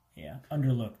 Pokemon. Yeah,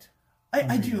 underlooked.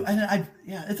 I do, and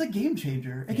it's a game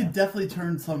changer. It can definitely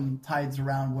turn some tides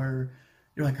around where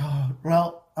you're like, oh,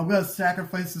 well, I'm gonna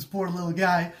sacrifice this poor little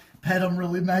guy, pet him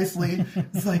really nicely.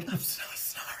 It's like, I'm so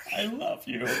sorry. I love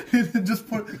you. Just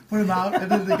put him out, and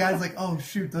then the guy's like, oh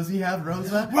shoot, does he have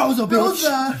Rosa? Rosa, bitch!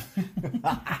 Rosa!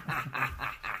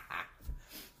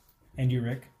 And you,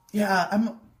 Rick? Yeah,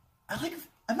 I'm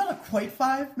not a quite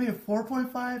 5, maybe a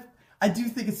 4.5. I do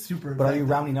think it's super. But are you effective.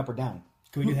 rounding up or down?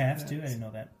 Can we do halves too? I didn't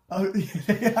know that. Oh,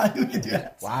 yeah, we can do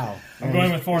that. Wow. I'm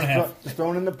going with 4.5. Just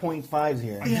throwing in the 0.5s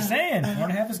here. I'm just saying,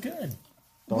 4.5 is good.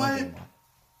 What?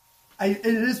 It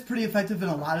is pretty effective in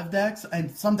a lot of decks, and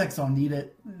some decks don't need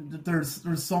it.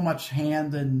 There's so much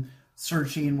hand and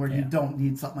searching where you don't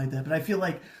need something like that. But I feel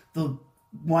like the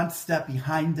one step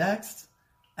behind decks,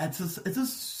 it's a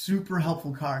super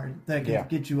helpful card that can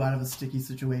get you out of a sticky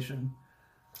situation.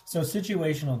 So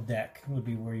situational deck would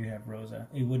be where you have Rosa.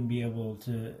 You wouldn't be able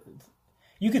to...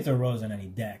 You could throw Rosa in any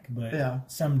deck, but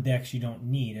some decks you don't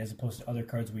need, as opposed to other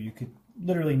cards where you could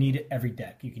literally need every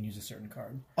deck. You can use a certain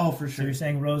card. Oh, for So sure. you're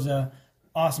saying Rosa,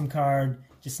 awesome card,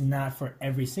 just not for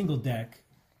every single deck.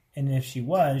 And if she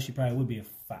was, she probably would be a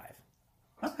 5.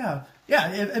 Okay.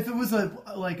 Yeah, if it was a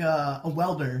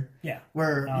welder,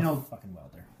 where fucking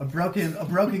welder, a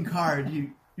broken card,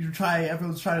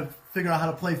 everyone's trying to figure out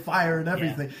how to play fire and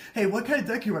everything. Yeah. Hey, what kind of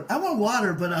deck you run? I want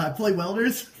water, but I play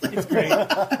welders. It's great. All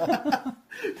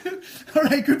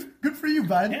right, good for you,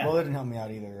 bud. Yeah. Well, it didn't help me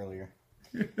out either earlier.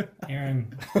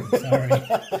 Aaron, I'm sorry.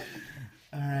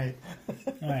 All right.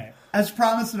 As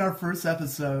promised in our first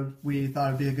episode, we thought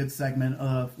it'd be a good segment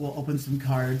of we'll open some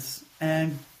cards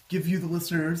and give you, the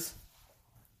listeners,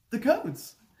 the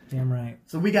codes. Damn right.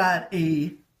 So we got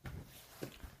a...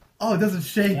 Oh, it doesn't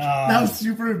shake. That was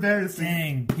super embarrassing.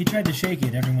 Dang, he tried to shake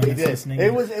it. Everyone that's listening.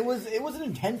 It was an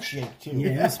intense shake too.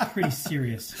 Yeah, it was pretty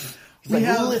serious.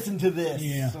 Listen to this.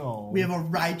 Yeah. So. We have a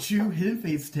Raichu Hidden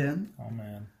Fates tin. Oh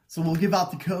man. So we'll give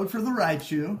out the code for the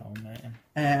Raichu. Oh man.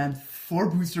 And 4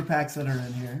 booster packs that are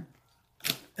in here.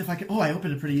 If I can, I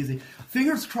opened it pretty easy.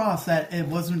 Fingers crossed that it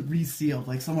wasn't resealed.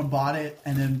 Like someone bought it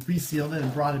and then resealed it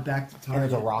and brought it back to Target. And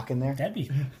there's a rock in there. That'd be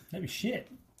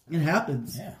shit. It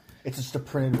happens. Yeah. It's just a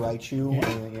printed Raichu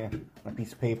on a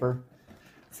piece of paper.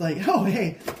 It's like, oh,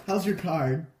 hey, how's your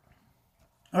card?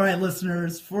 All right,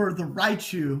 listeners, for the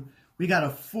Raichu, we got a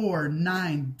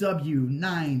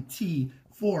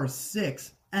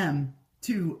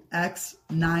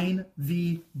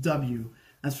 49W9T46M2X9VW.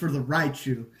 That's for the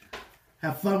Raichu.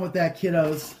 Have fun with that,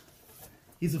 kiddos.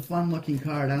 He's a fun-looking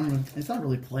card. I don't know. It's not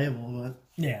really playable, but...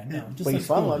 Yeah, no. Just but he's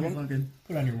fun looking.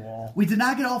 Put it on your wall. We did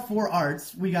not get all 4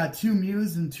 arts. We got 2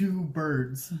 Mews and 2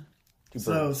 birds.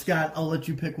 So, Scott, I'll let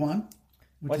you pick one.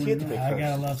 Why'd you get to pick first? I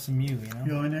gotta love some Mew, you know?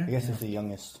 Go in there? I guess it's the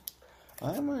youngest.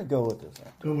 I'm gonna go with this.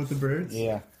 Go with the birds?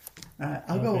 Yeah. All right,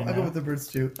 I'll go with the birds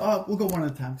too. We'll go one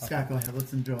at a time. Scott, go ahead.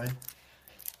 Let's enjoy.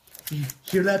 You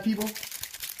hear that, people?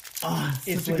 Oh,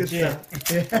 it's such legit. A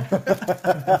good stuff.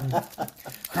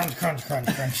 Crunch, crunch, crunch,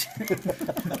 crunch.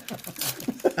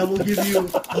 I will give you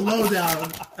a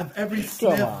lowdown of every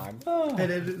sniff. Come on.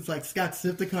 And it's like, Scott,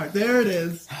 sniff the card. There it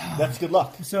is. That's good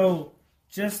luck. So,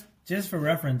 just for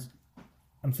reference,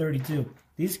 I'm 32.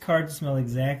 These cards smell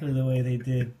exactly the way they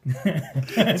did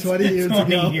 20 years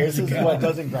ago. This is what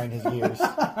doesn't grind his gears.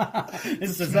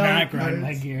 This does not grind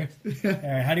my gears. All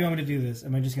right, how do you want me to do this?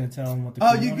 Am I just going to tell them what the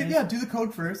code is? Do the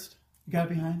code first. You got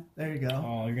it behind. There you go.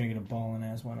 Oh, you're going to get a ballin'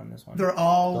 ass one on this one. They're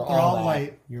all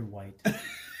white. You're white.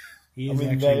 He is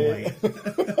actually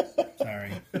white.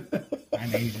 Sorry.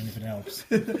 I'm Asian if it helps.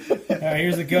 All right,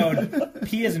 here's the code.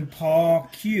 P as in Paul,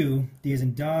 Q, D as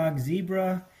in dog,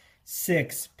 zebra,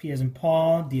 6, P as in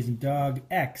Paul, D as in dog,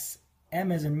 X,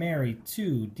 M as in Mary,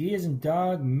 2, D as in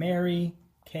dog, Mary,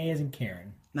 K as in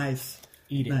Karen. Nice.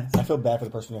 Eat it. Nice. I feel bad for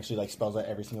the person who actually spells out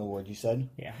every single word you said.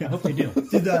 Yeah, I hope they do.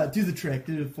 Do the trick.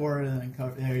 Do it forward and then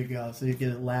cover. There you go. So you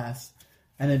get it last.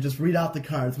 And then just read out the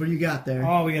cards. What do you got there?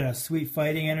 Oh, we got a sweet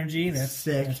fighting energy. That's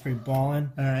sick. That's pretty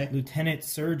ballin'. All right. Lieutenant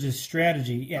Surge's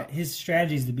strategy. Yeah, his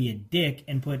strategy is to be a dick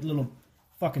and put little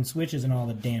fucking switches and all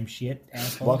the damn shit,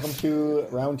 asshole. Welcome to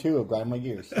round 2 of Grind My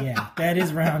Gears. Yeah, that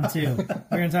is round 2. We're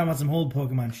going to talk about some old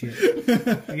Pokemon shit.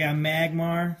 We got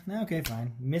Magmar. Okay,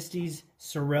 fine. Misty's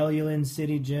Cerulean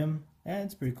City Gym.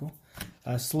 That's pretty cool.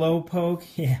 Slowpoke.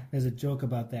 Yeah, there's a joke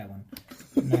about that one.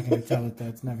 I'm not going to tell it, though.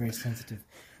 It's not very sensitive.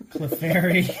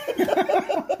 Clefairy.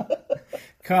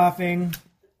 Coughing.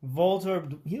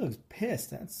 Voltorb. He looks pissed.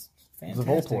 That's Fantastic.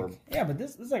 Voltorb. Yeah, but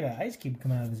this is like an ice cube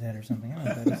coming out of his head or something. I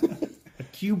don't know what that is. A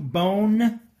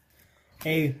Cubone.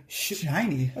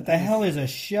 Shiny. What the hell is a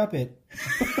Shuppet?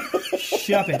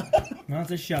 Shuppet. No,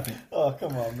 it's a Shuppet. Oh,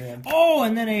 come on, man. Oh,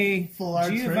 and then a Full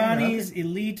art Giovanni's trainer.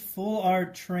 Elite Full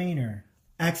Art Trainer.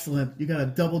 Excellent. You got a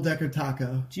double-decker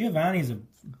taco. Giovanni's a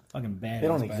fucking badass. They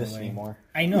don't by the exist way. anymore.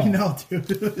 I know. No, dude.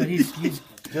 But he's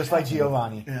Just like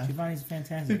Giovanni. Yeah. Giovanni's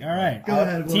fantastic. All right. Go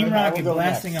ahead, Team Will. Rocket go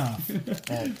blasting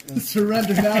next. off.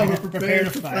 Surrender now. We're Prepare prepared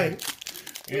to to fight.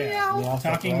 fight. Yeah. Meow,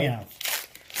 Talking right? meow.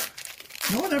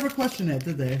 No one ever questioned it,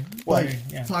 did they? What? Like,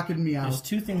 Yeah. talking me There's out.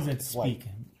 2 things that speak.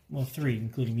 Well, 3,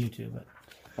 including you 2. But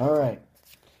All right.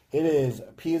 It is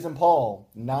P as in Paul,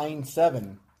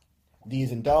 9-7. D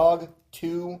as in dog,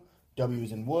 2. W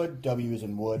as in wood, W as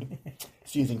in wood.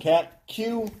 C as in cat,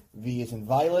 Q. V as in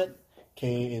violet.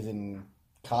 K as in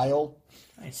Kyle.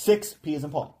 Nice. 6, P as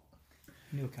in Paul.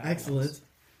 new Kyle Excellent.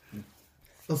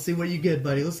 Let's see what you get,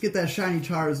 buddy. Let's get that shiny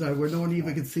Charizard where no one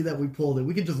even can see that we pulled it.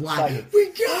 We can just lie. Psychic. We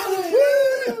got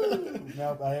it!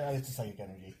 No, it's just psychic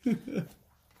energy.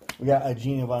 We got a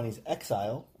Giovanni's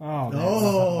Exile. Oh, man.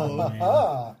 Oh, man.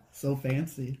 Ah, so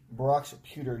fancy. Brock's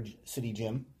Pewter City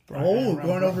Gym. Oh,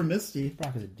 going over Misty.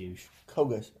 Brock is a douche.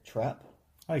 Koga's Trap.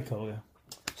 I like Koga.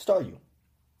 Staryu.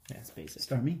 Yeah, it's basic.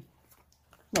 Start me.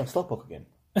 No, Slowpoke again.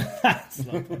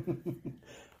 Slowpoke.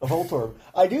 A Voltorb.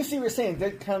 I do see what you're saying.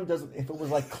 That kind of doesn't. If it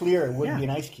was like clear, it wouldn't Yeah. be an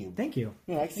ice cube. Thank you.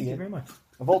 Yeah, I see Thank you it. very much.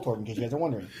 A Voltorb, in case you guys are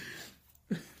wondering.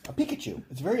 A Pikachu.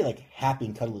 It's very like happy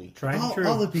and cuddly. Tried and true.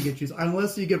 All the Pikachus.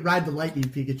 Unless you get Ride the Lightning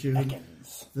Pikachu.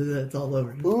 Ekans. It's all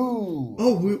over. Ooh.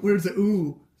 Oh, where's the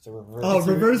ooh? It's a reverse. Oh,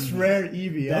 reverse rare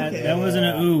Eevee. Okay. That wasn't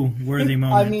a ooh worthy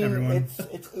moment, I mean, everyone. it's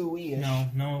ooey-ish.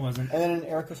 No, it wasn't. And then an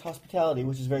Erica's Hospitality,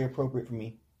 which is very appropriate for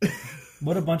me.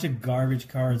 What a bunch of garbage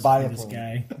cards for this Viaplume.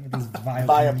 guy. With his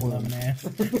Viaplume.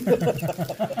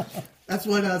 Viaplume. That's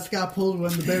what Scott pulled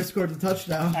when the Bears scored the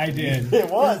touchdown. I did. It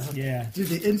was. Yeah. Dude,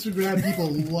 the Instagram people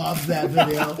love that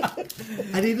video.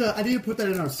 I need to put that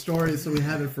in our stories so we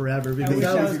have it forever I because wish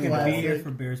that I was was going to be here classic.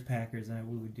 for Bears Packers and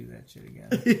we would do that shit again.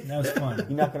 That was fun. You're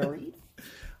not going to read?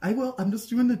 I will. I'm just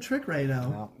doing the trick right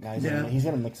now. No, Yeah. he's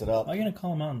gonna mix it up. Why are you going to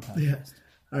call him out on the podcast? Yeah.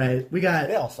 All right, we got.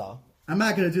 They all saw. I'm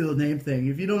not going to do the name thing.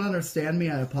 If you don't understand me,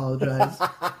 I apologize.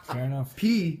 Fair enough.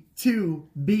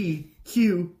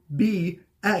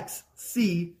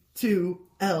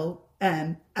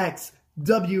 P2BQBXC2LNX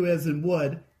W as in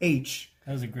wood H.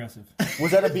 That was aggressive.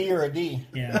 Was that a B or a D?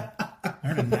 Yeah. I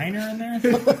heard a niner in there.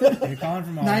 You're calling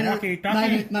from a Niner.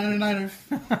 walkie-talkie?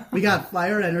 We got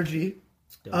Fire Energy.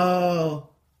 Oh,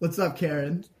 what's up,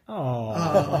 Karen?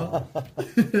 Oh.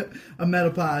 A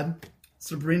Metapod,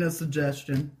 Sabrina's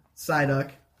Suggestion,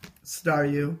 Psyduck,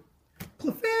 Staryu,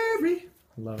 Clefairy,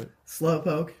 Love it.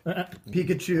 Slowpoke, We all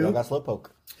Pikachu. got Slowpoke.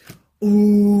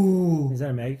 Ooh. Is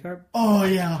that a Magikarp? Oh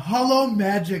yeah, Hollow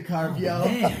Magikarp,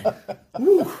 yo.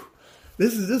 Woo.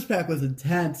 This pack was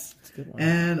intense. a good one.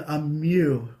 And a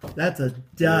Mew. That's a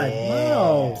dud. Yeah.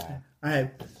 All right,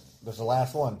 There's the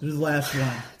last one. this is the last one.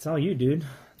 It's all you, dude.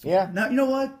 Yeah. Now you know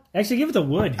what? Actually, give it the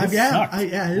wood. His sucked.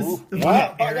 His, Ooh. the-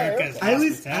 Wow. Erica's At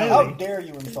least- How hospitality. dare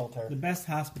you insult her? The best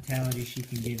hospitality she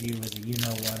can give you is a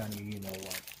you-know-what on your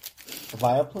you-know-what.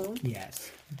 Viaplume?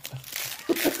 Yes.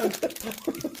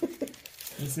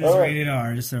 This is All right. rated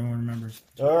R, just so everyone remembers.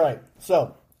 All right.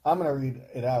 So, I'm going to read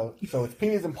it out. So, it's P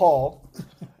as in Paul,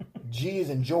 G as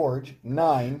in George,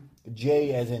 9,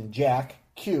 J as in Jack,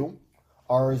 Q,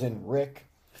 R as in Rick,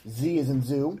 Z as in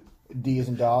Zoo, D as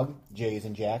in Dog, J as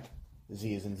in Jack,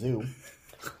 Z as in Zoo,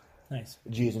 Nice.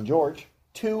 G as in George,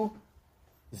 2,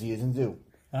 Z as in Zoo.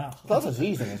 Wow. Lots of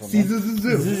Z's in this one. Seasons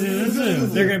man. and Zoo.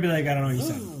 They're going to be like, I don't know what you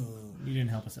said. You didn't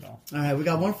help us at all. All right, we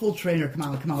got one full trainer. Come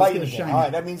on, let's Fighting get a again. shiny. All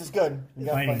right, that means it's good. We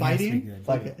got Fighting. fighting. Has to be Fighting? good.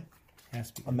 Fighting. Okay.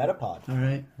 Has to be A good. Metapod. All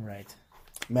right. Right.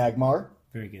 Magmar.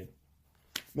 Very good.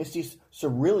 Misty's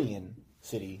Cerulean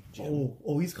City Gym.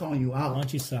 Oh, he's calling you Why out.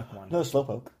 don't you suck one? No,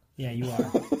 Slowpoke. Yeah, you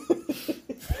are.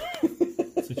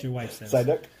 That's what your wife says.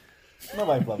 Psyduck. My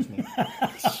wife loves me.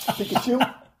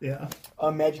 Pikachu. Yeah.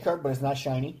 A Magikarp, but it's not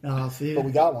shiny. Oh, see, But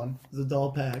we got one. it's a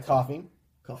dull pack. Coughing.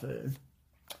 Coffee.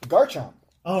 Garchomp.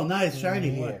 Oh, nice,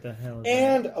 shiny. What the hell is that?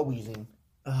 And a Weezing.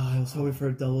 Oh, I was hoping for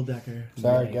a double decker.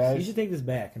 Sorry, You guys. should take this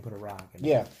back and put a rock in it.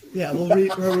 Yeah. Yeah, we'll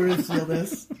reseal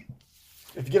this.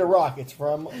 If you get a rock, it's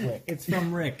from Rick. It's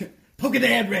from Rick.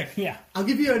 Pokedad Rick. Yeah. I'll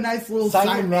give you a nice little Sign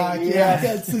sign your rock. name, Yeah,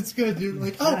 yeah. it's good, dude.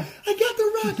 Like, oh, I got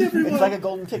the rock, everyone. It's like a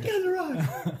golden I got ticket. the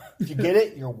rock. If you get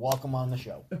it, you're welcome on the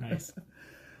show. Nice.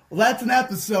 Well, that's an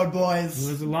episode, It boys.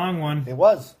 was a long one. It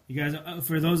was. You guys,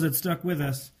 for those that stuck with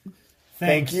us,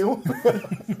 Thank thanks. you.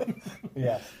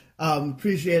 Yes.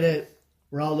 Appreciate it.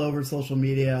 We're all over social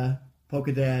media.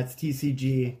 Pokedads,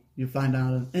 TCG. You find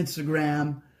out on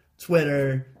Instagram,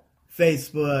 Twitter,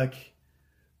 Facebook.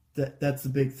 That's the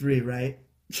big three, right?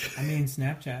 I mean,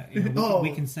 Snapchat. You know,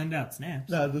 we can send out snaps.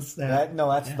 No, the Snap.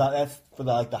 That's for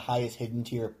the highest hidden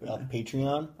tier of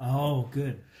Patreon. Oh,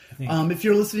 good. I think. If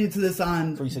you're listening to this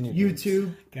on Free send your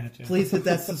YouTube, Gotcha. please hit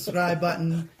that subscribe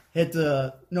button. Hit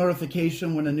the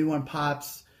notification when a new one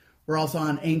pops. We're also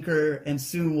on Anchor, and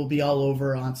soon we'll be all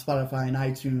over on Spotify and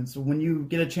iTunes. So when you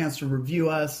get a chance to review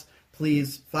us,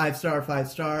 please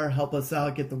 5-star, help us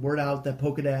out, get the word out that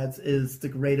Pokedads is the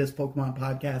greatest Pokemon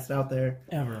podcast out there.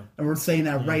 Ever. And we're saying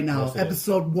that right now. yes, it is.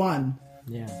 Episode 1.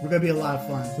 Yeah. We're going to be a lot of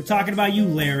fun. We're talking about you,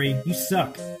 Larry. You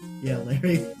suck. Yeah,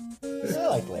 Larry. I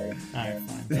like Larry. All right,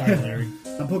 fine. Sorry, Larry.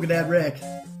 I'm Pokedad Rick.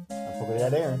 I'm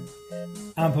Pokemon Aaron.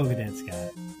 I'm Pokedad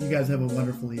Scott. You guys have a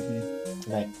wonderful evening. Good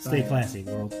night. Stay classy,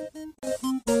 world.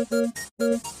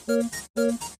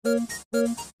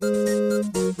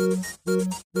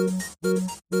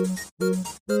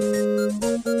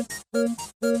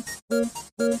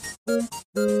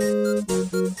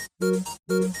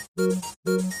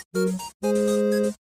 Bye.